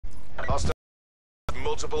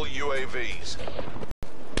multiple UAVs.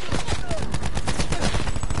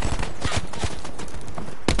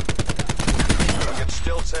 You can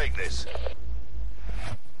still take this.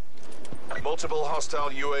 Multiple hostile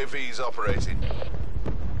UAVs operating.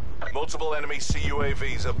 Multiple enemy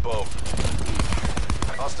CUAVs above.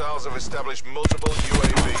 Hostiles have established multiple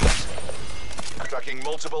UAVs. Tracking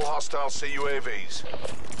multiple hostile CUAVs.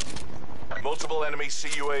 Multiple enemy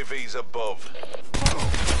CUAVs above.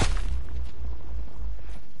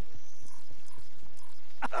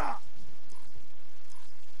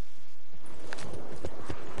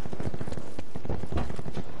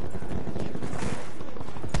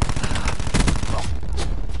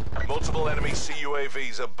 Multiple enemy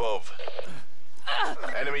CUAVs above.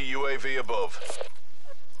 Enemy UAV above.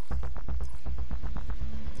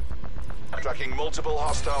 Tracking multiple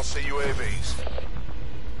hostile CUAVs.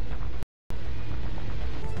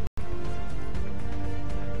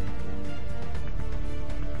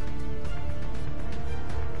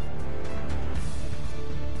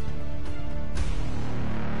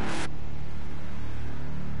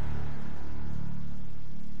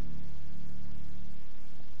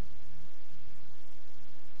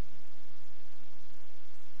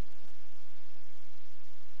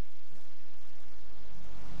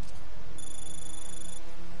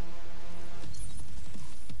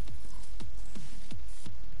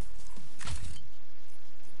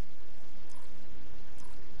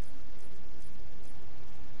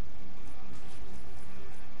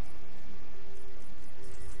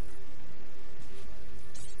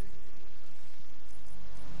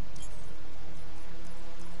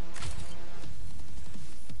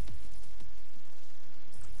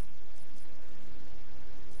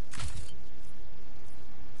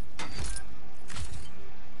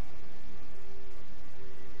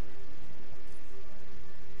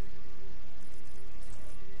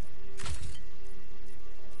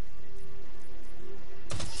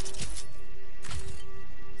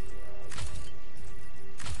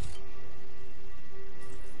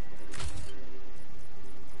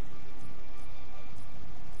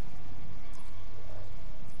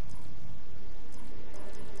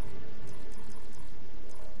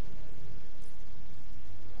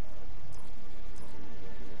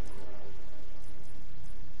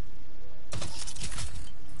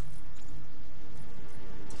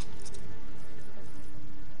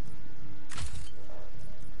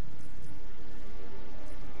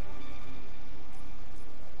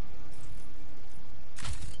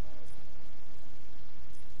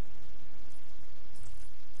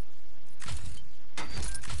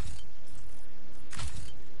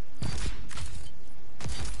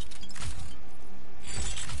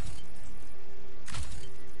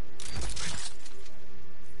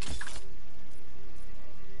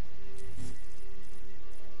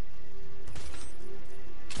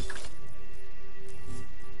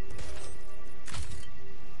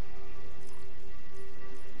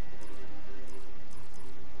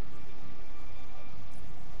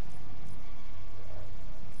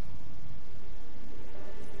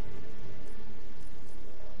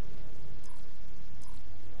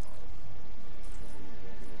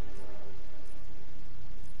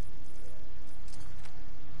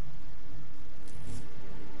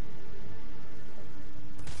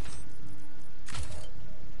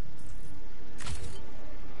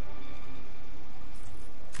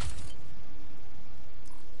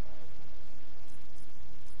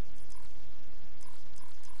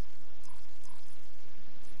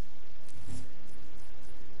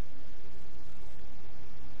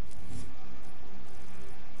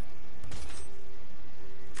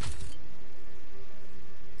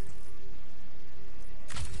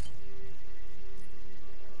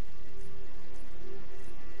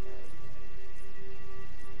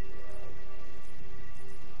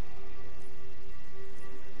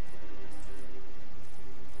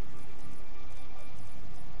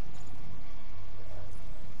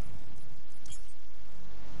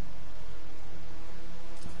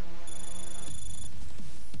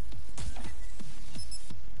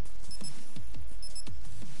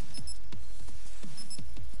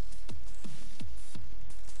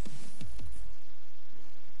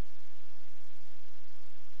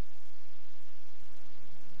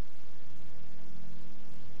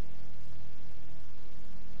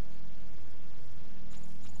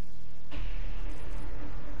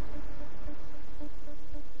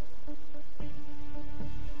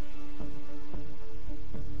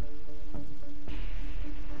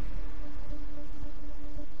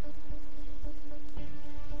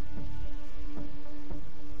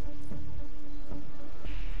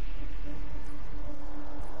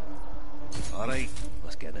 Alright,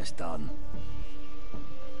 let's get this done.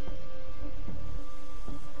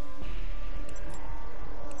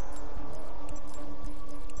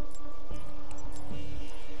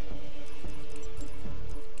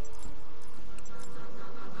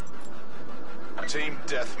 Team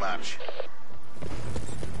deathmatch.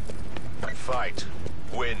 Fight.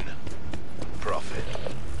 Win. Profit.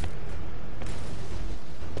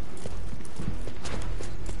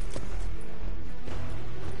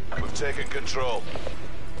 We've taken control.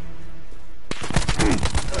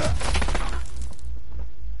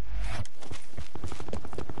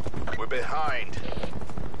 We're behind.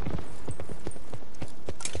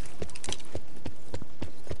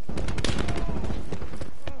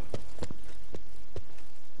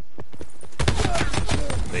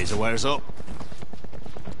 Laser wires up.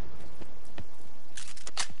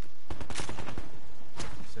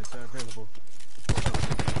 Sensor available.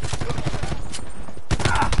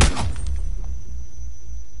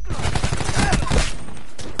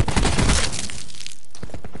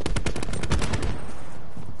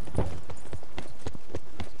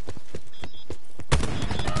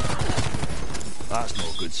 That's no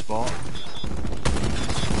good spot.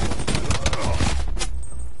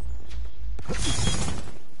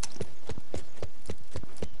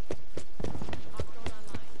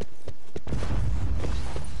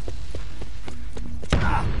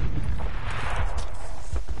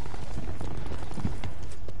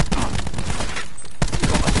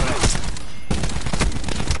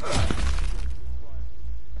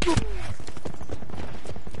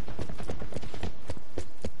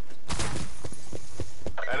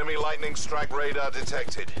 Enemy lightning strike radar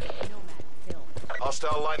detected.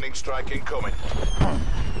 Hostile lightning strike incoming.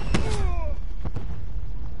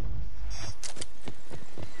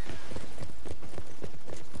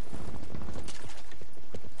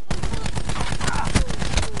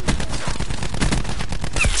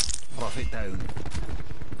 Profit down.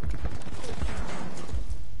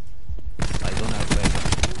 I don't have pressure.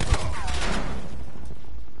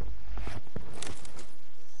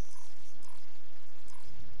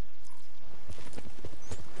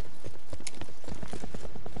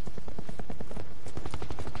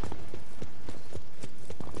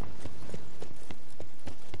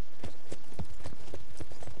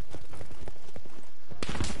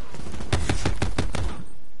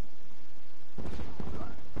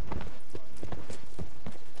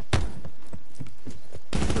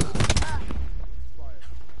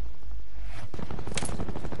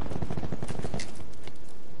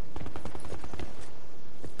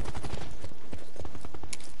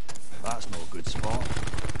 That's no good spot.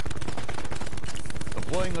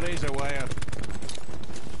 Deploying razor wire.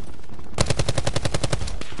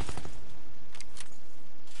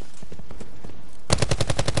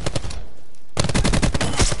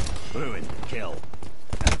 Ruin. Kill.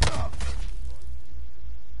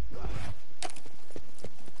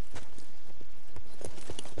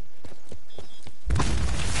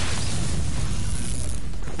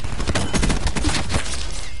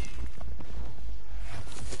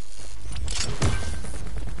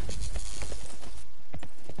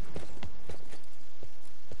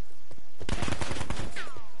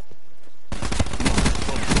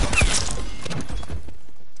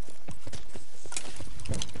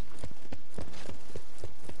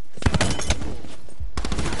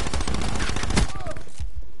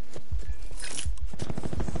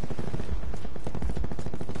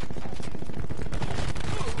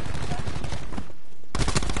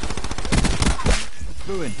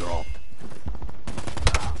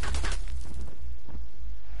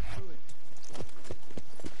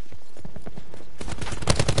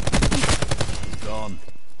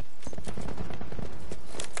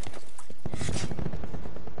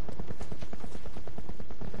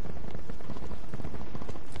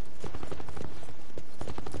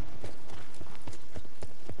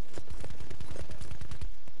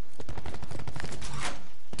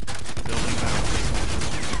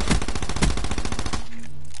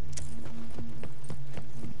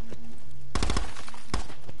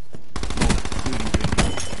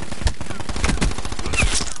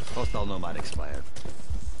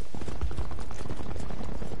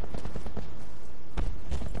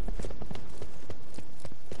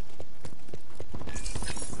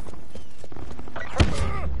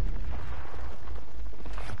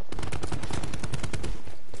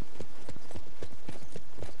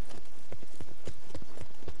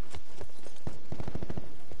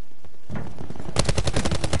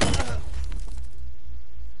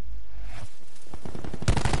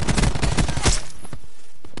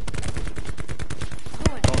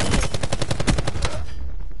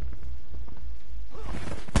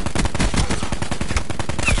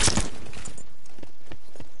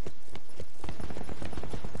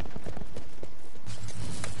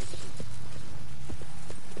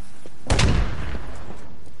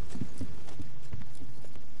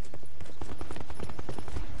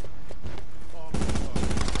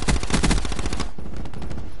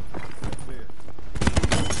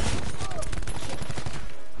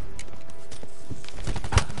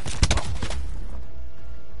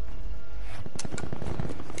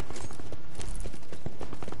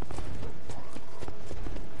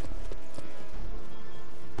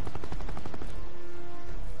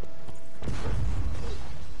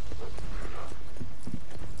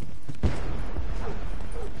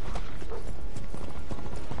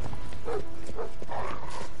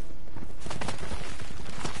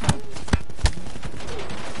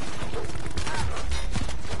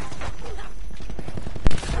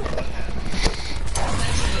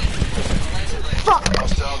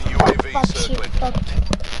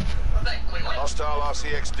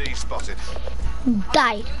 Hostile RCXD spotted.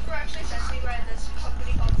 Die.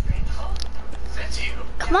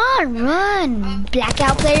 Come on, run.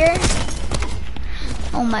 Blackout player.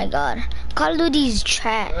 Oh my god. Call of Duty is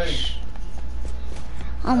trash.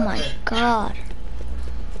 Oh my god.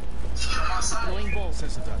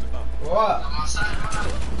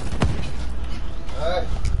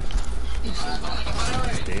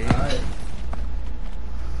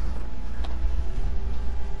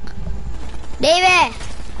 David!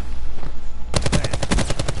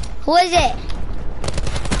 Who is it?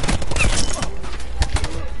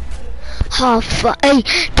 Oh fuck! Hey,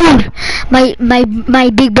 dude, my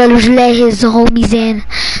big brother's let his homies in.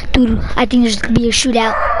 Dude, I think there's gonna be a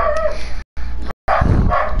shootout.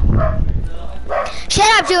 Shut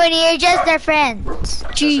up, Judy. You're just their friends.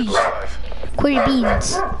 Jeez, queer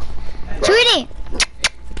beans. Judy.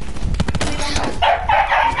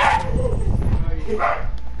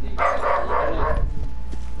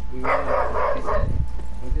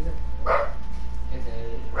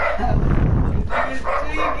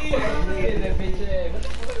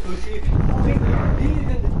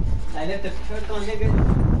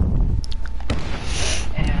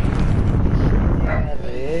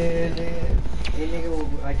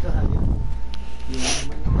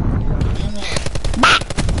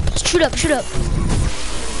 Shoot up, shoot up.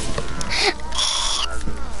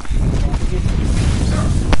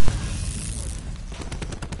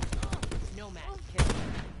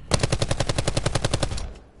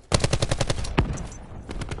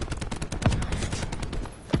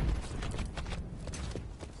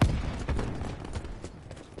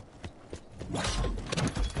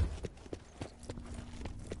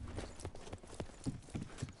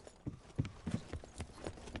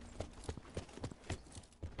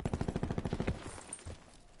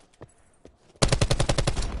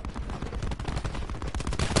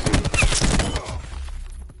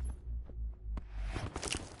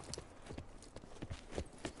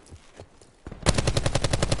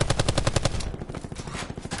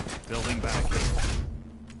 Building back.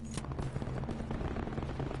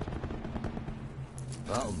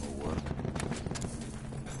 That'll no work.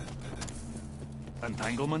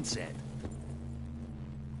 Entanglement set.